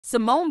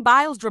Simone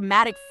Biles'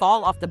 dramatic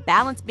fall off the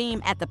balance beam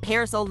at the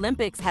Paris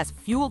Olympics has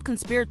fueled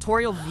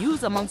conspiratorial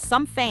views among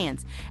some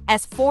fans,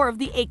 as 4 of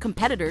the 8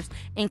 competitors,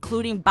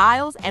 including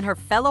Biles and her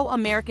fellow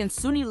American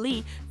Suni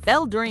Lee,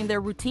 fell during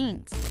their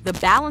routines. The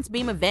balance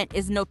beam event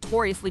is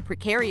notoriously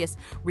precarious,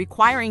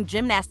 requiring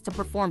gymnasts to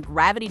perform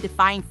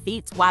gravity-defying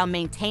feats while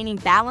maintaining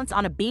balance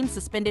on a beam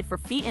suspended for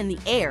feet in the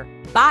air.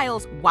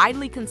 Biles,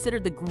 widely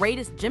considered the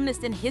greatest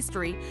gymnast in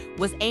history,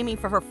 was aiming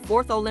for her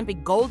 4th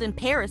Olympic gold in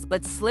Paris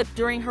but slipped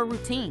during her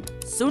routine.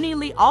 Suni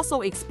Lee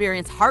also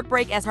experienced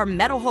heartbreak as her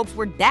medal hopes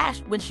were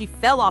dashed when she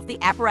fell off the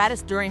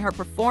apparatus during her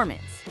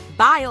performance.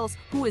 Biles,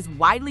 who is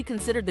widely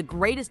considered the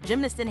greatest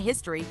gymnast in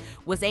history,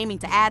 was aiming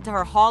to add to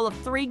her haul of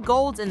 3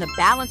 golds in the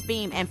balance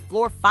beam and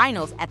floor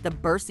finals at the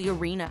Bercy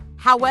Arena.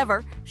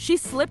 However, she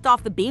slipped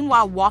off the beam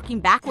while walking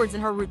backwards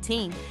in her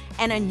routine,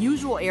 an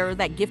unusual error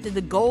that gifted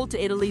the gold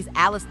to Italy's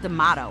Alice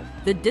D'Amato.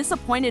 The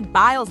disappointed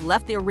Biles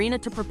left the arena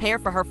to prepare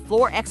for her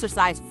floor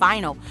exercise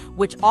final,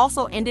 which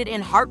also ended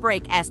in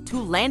heartbreak as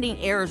 2 landing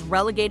errors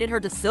relegated her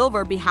to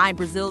silver behind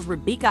Brazil's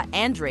Rebeca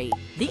Andrade.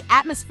 The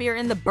atmosphere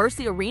in the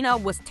Bercy Arena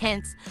was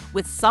tense,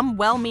 with some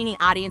well-meaning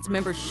audience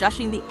members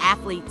shushing the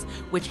athletes,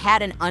 which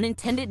had an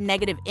unintended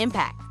negative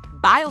impact.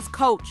 Biles'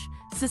 coach,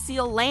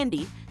 Cecile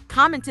Landy,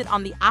 commented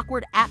on the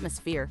awkward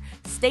atmosphere,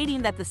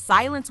 stating that the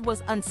silence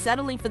was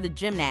unsettling for the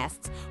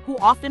gymnasts, who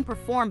often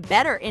perform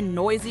better in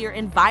noisier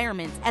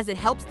environments as it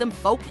helps them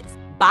focus.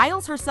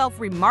 Biles herself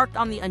remarked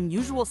on the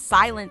unusual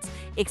silence,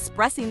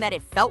 expressing that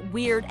it felt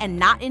weird and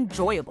not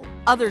enjoyable.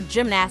 Other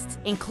gymnasts,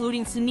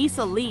 including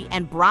Suni Lee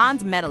and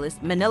bronze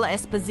medalist Manila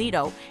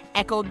Esposito,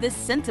 echoed this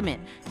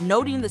sentiment,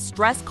 noting the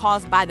stress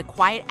caused by the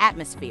quiet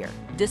atmosphere.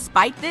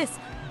 Despite this,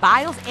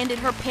 Biles ended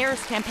her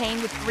Paris campaign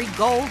with 3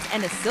 golds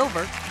and a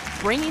silver,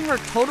 bringing her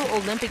total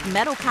Olympic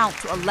medal count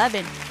to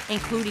 11,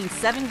 including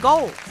 7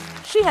 golds.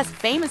 She has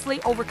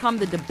famously overcome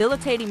the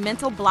debilitating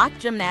mental block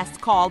gymnasts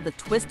called the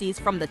twisties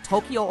from the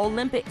Tokyo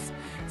Olympics,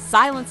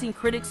 silencing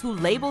critics who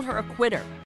labeled her a quitter.